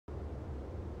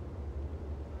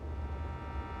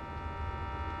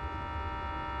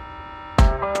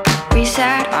We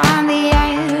sat on the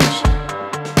edge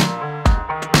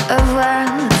of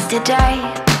worlds today.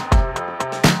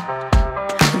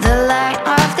 The light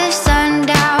of the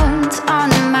sundowns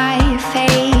on my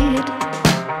fade,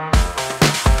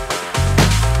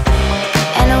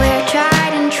 and we're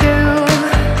tried and true.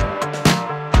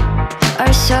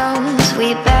 Our souls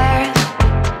we bear.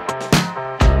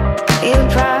 You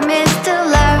promised to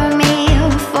love me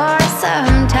for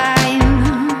some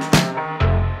time,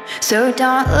 so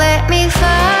don't let me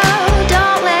fall.